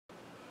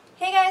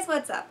guys,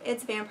 what's up?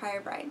 It's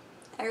Vampire Bride.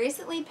 I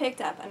recently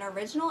picked up an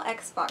original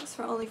Xbox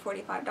for only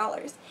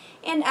 $45,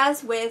 and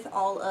as with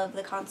all of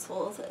the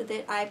consoles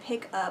that I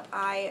pick up,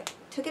 I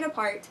took it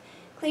apart,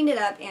 cleaned it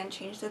up, and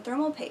changed the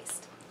thermal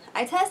paste.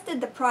 I tested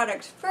the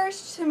product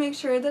first to make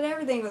sure that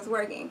everything was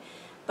working,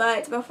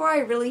 but before I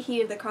really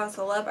heated the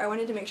console up, I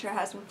wanted to make sure it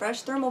had some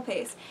fresh thermal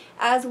paste.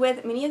 As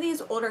with many of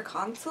these older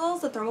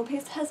consoles, the thermal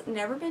paste has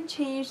never been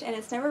changed and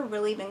it's never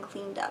really been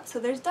cleaned up, so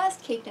there's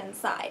dust caked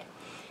inside.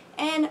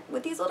 And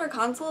with these older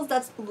consoles,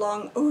 that's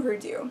long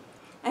overdue.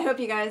 I hope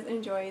you guys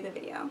enjoy the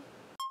video.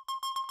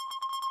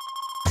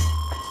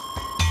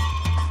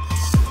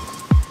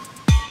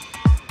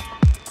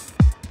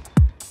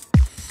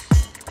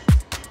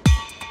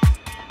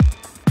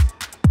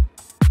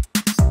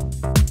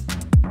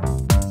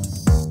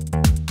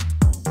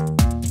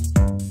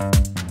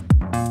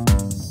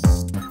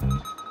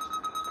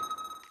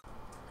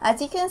 As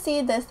you can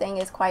see, this thing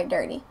is quite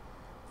dirty.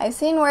 I've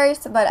seen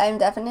worse, but I'm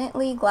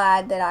definitely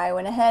glad that I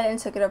went ahead and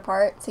took it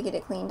apart to get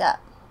it cleaned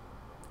up.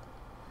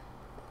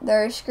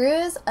 There are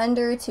screws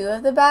under 2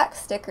 of the back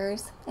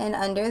stickers and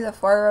under the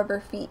 4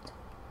 rubber feet.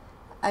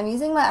 I'm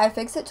using my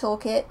iFixit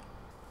toolkit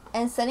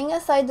and setting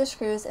aside the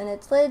screws in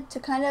its lid to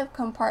kind of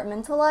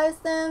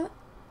compartmentalize them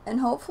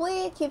and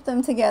hopefully keep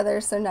them together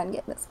so none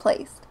get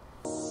misplaced.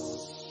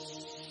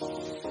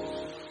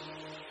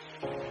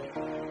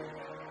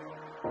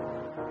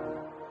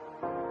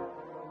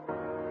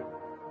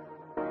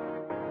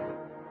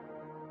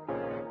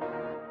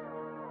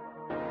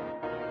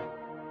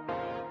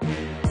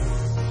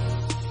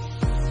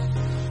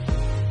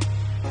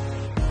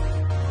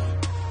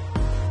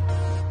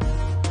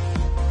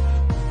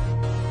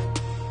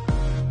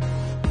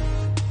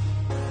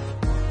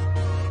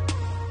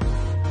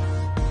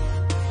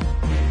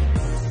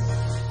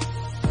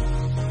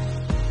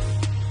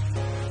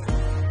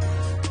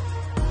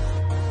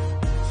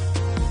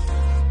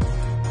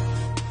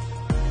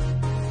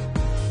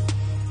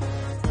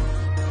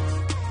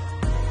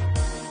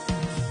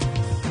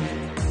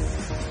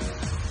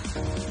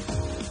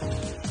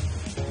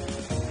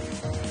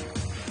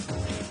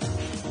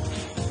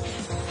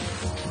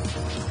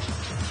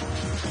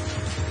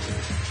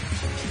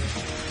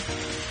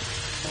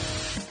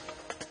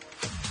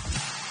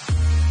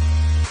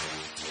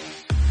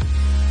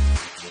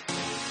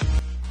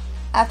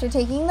 After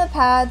taking the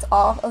pads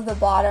off of the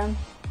bottom,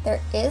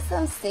 there is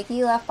some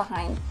sticky left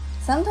behind,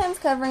 sometimes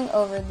covering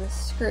over the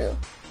screw.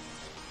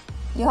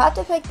 You'll have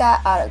to pick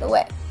that out of the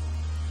way.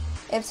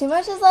 If too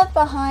much is left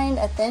behind,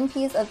 a thin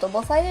piece of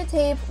double-sided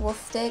tape will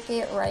stick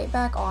it right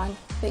back on,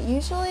 but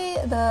usually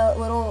the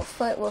little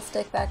foot will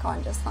stick back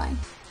on just fine.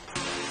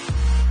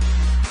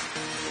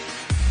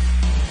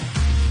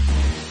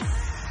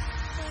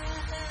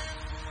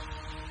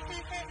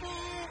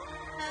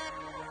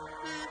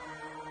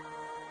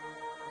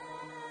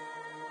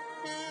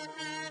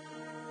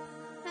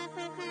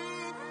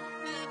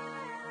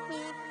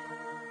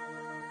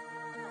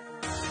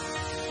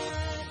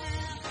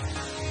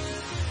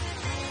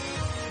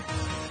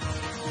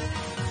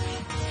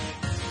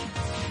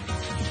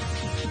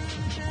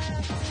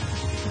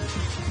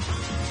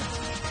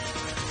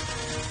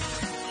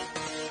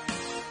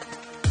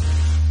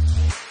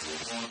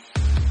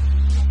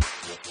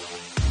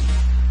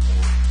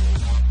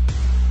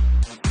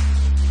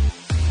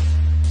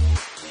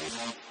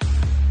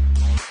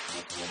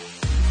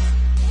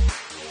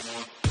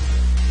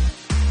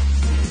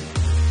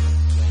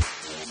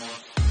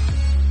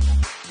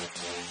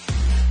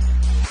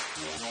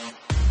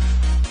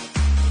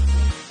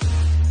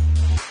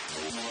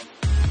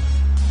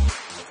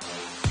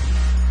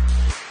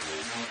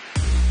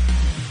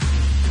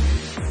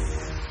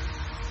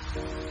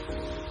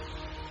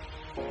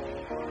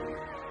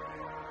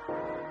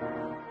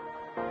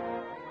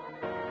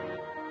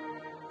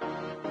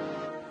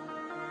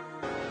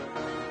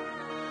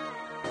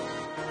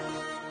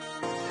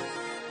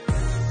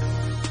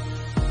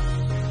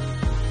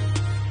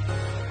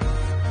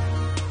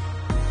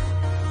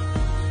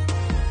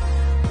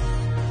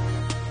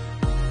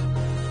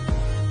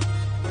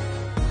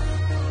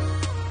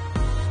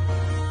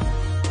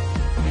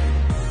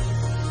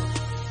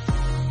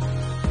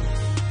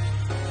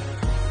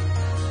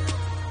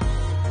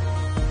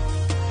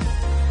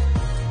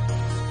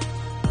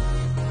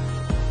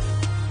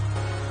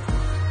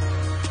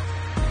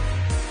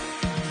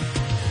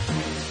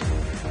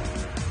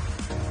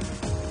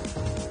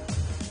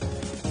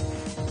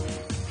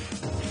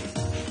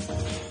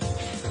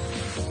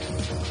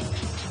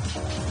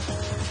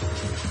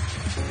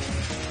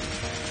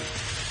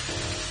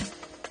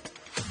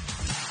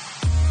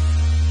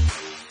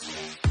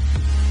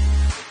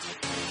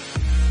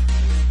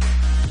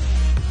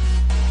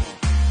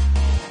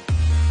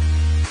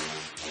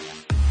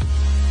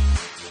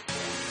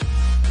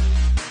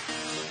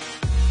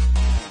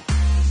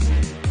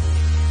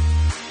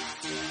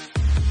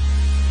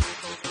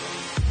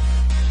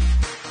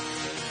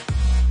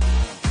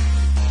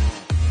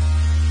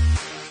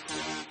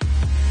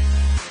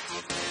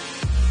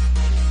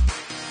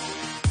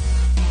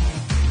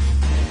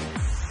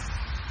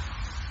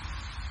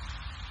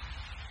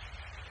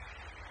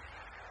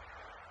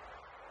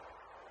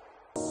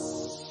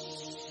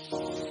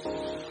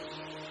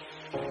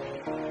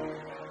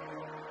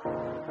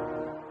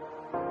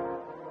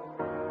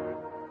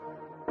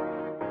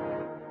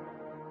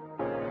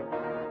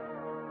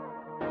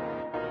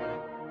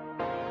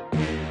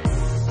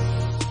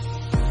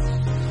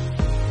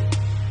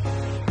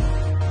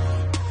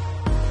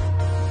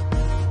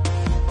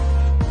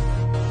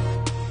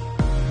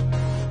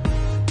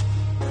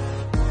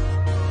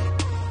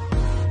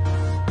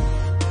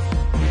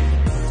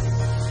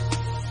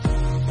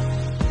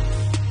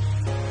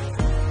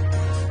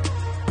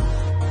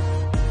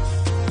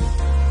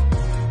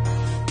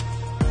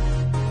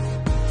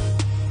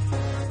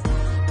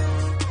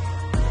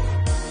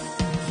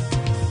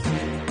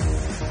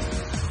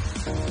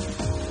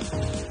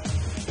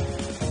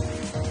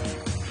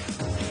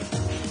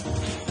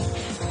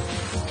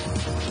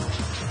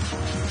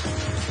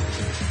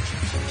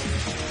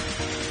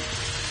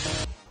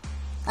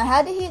 I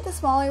had to heat the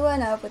smaller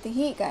one up with the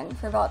heat gun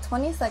for about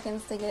 20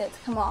 seconds to get it to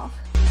come off.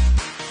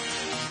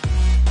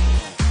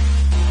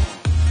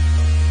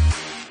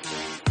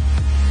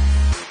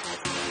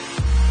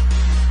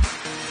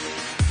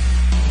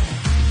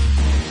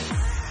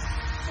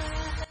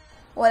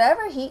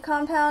 Whatever heat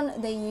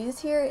compound they used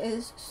here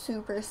is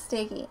super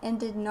sticky and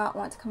did not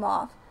want to come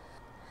off.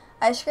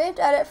 I scraped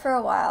at it for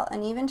a while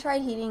and even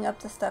tried heating up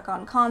the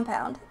stuck-on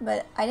compound,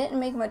 but I didn't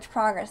make much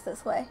progress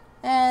this way,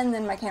 and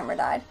then my camera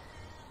died.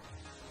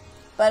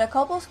 But a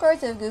couple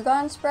squirts of Goo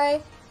Gone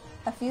spray,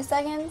 a few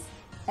seconds,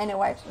 and it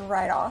wipes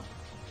right off.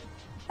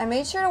 I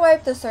made sure to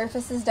wipe the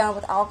surfaces down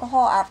with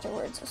alcohol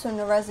afterwards so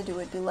no residue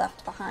would be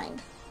left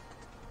behind.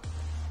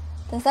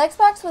 This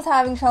Xbox was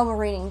having trouble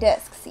reading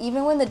discs,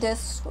 even when the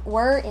discs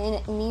were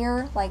in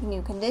near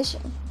new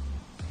condition.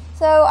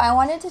 So I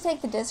wanted to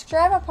take the disc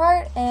drive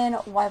apart and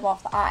wipe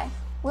off the eye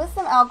with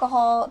some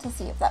alcohol to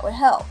see if that would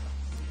help.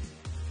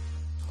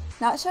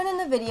 Not shown in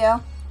the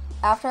video,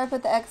 after I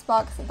put the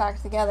Xbox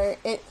back together,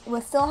 it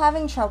was still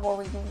having trouble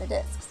reading the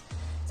discs.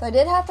 So I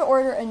did have to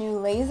order a new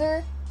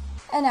laser,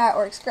 and now it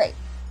works great.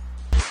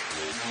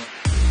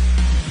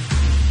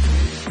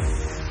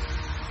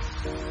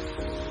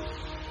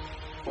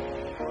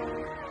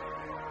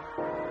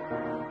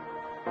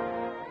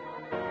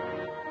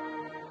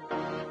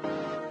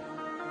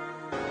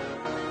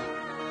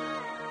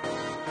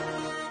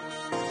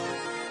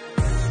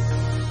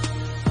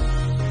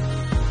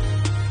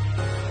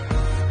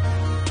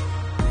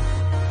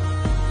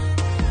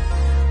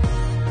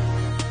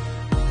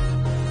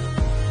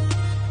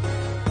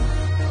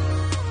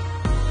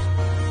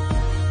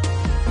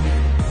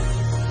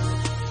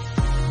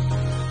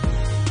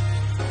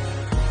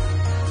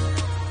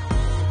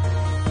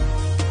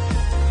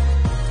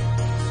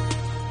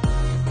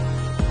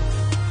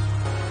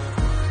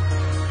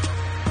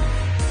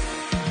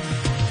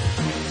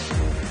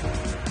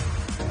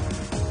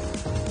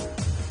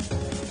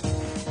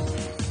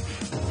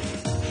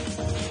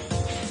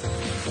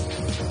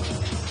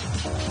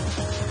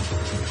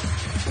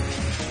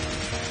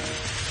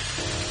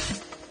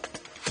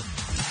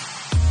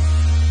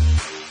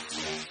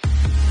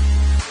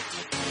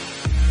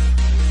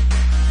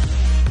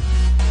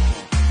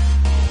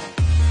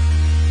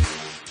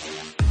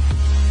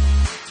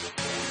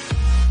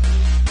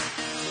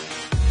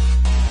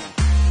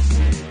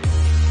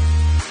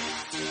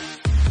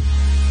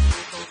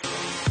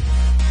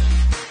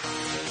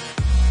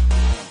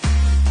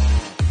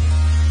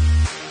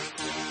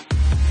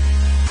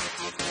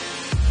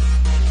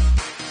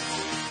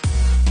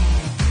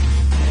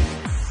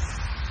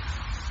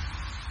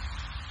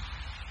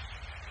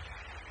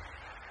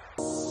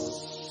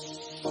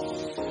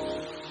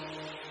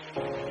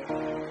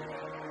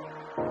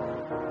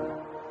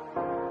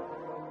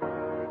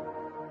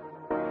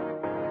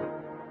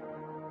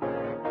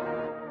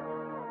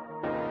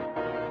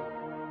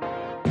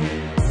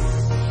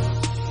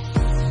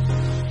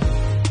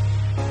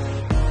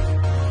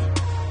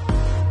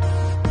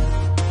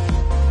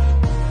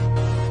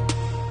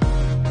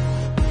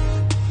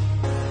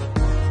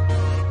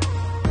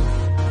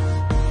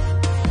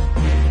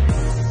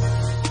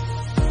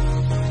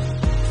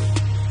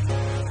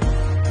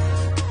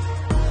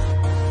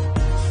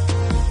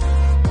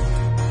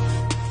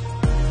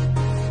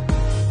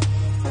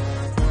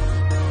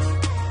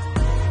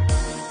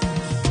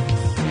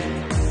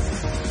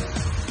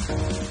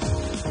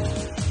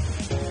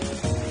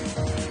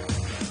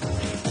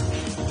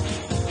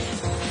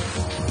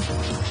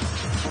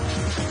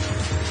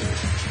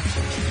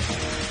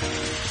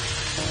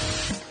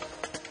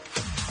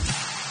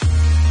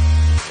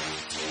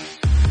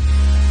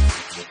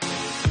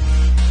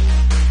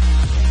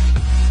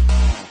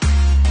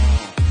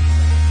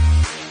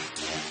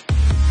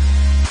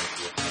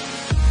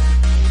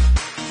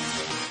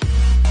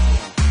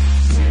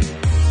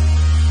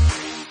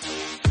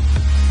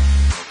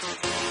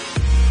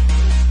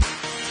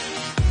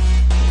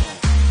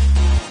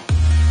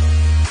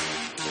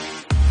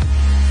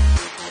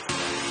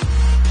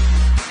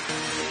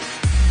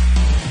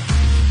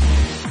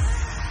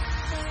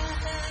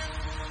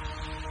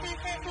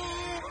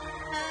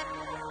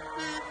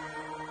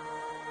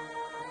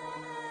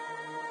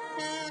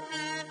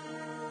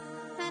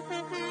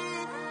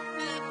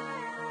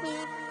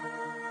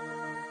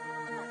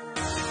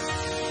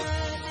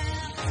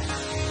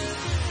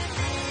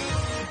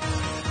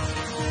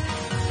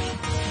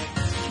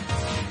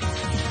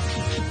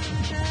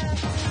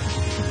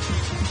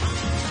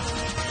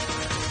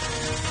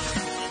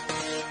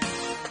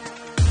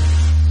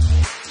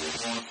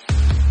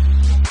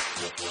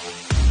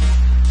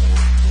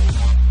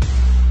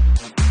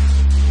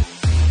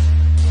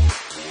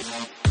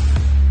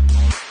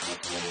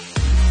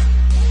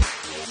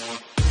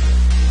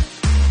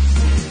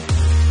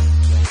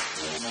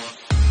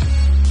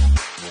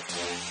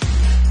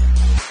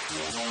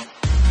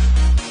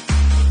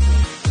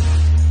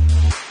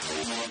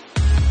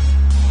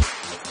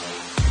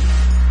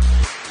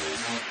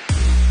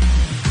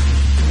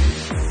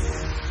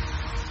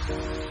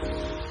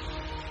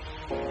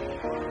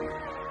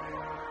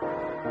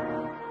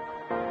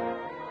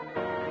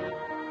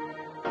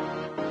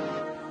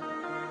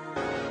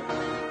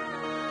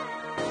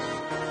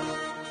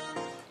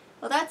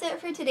 that's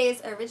it for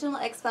today's original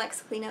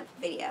Xbox cleanup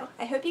video.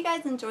 I hope you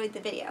guys enjoyed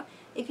the video.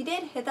 If you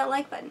did, hit that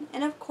like button,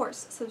 and of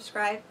course,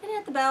 subscribe and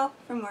hit the bell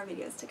for more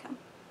videos to come.